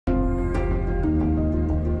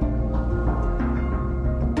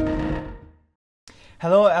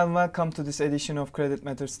Hello and welcome to this edition of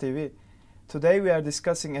CreditMatters TV. Today we are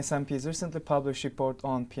discussing S&P's recently published report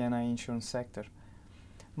on P&I insurance sector.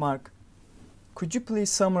 Mark, could you please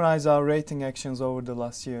summarize our rating actions over the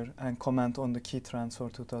last year and comment on the key trends for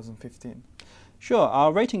 2015? Sure,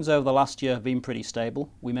 our ratings over the last year have been pretty stable.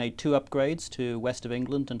 We made 2 upgrades to West of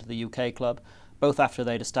England and to the UK club, both after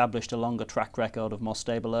they'd established a longer track record of more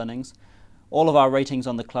stable earnings. All of our ratings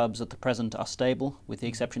on the clubs at the present are stable, with the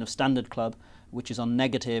exception of Standard Club, which is on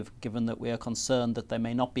negative given that we are concerned that they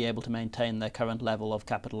may not be able to maintain their current level of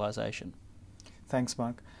capitalisation. Thanks,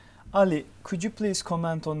 Mark. Ali, could you please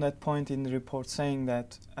comment on that point in the report saying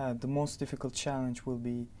that the most difficult challenge will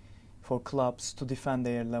be for clubs to defend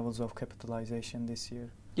their levels of capitalisation this year?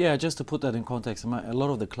 Yeah, just to put that in context, a lot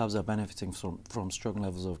of the clubs are benefiting from strong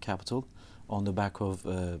levels of capital on the back of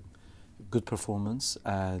good performance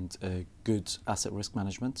and good asset risk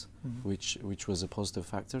management, which was a positive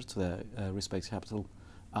factor to their respective capital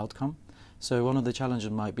outcome. So one of the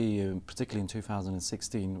challenges might be, particularly in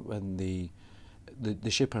 2016, when the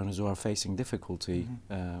ship owners who are facing difficulty,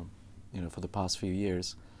 for the past few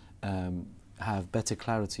years, have better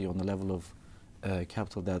clarity on the level of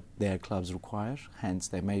capital that their clubs require. Hence,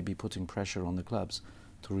 they may be putting pressure on the clubs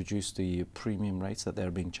to reduce the premium rates that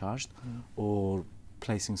they're being charged, or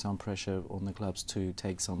placing some pressure on the clubs to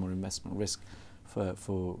take some more investment risk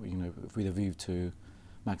with a view to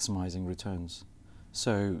maximising returns.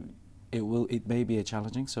 So it may be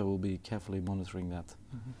challenging, so we'll be carefully monitoring that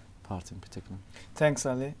part in particular. Thanks,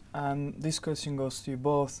 Ali. And this question goes to you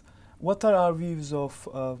both. What are our views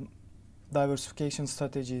of diversification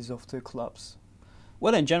strategies of the clubs?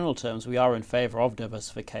 Well, in general terms, we are in favour of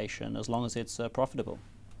diversification as long as it's profitable.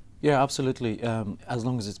 Yeah, absolutely. As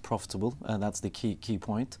long as it's profitable, that's the key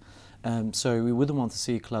point. So we wouldn't want to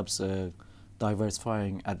see clubs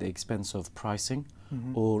diversifying at the expense of pricing,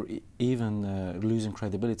 or even losing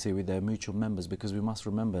credibility with their mutual members, because we must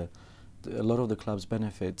remember a lot of the clubs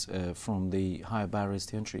benefit from the higher barriers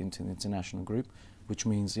to entry into the international group, which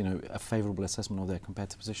means a favourable assessment of their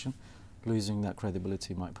competitive position. Losing that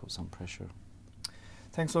credibility might put some pressure.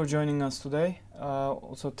 Thanks for joining us today.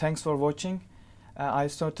 Also, thanks for watching. I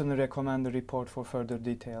certainly recommend the report for further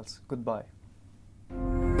details. Goodbye.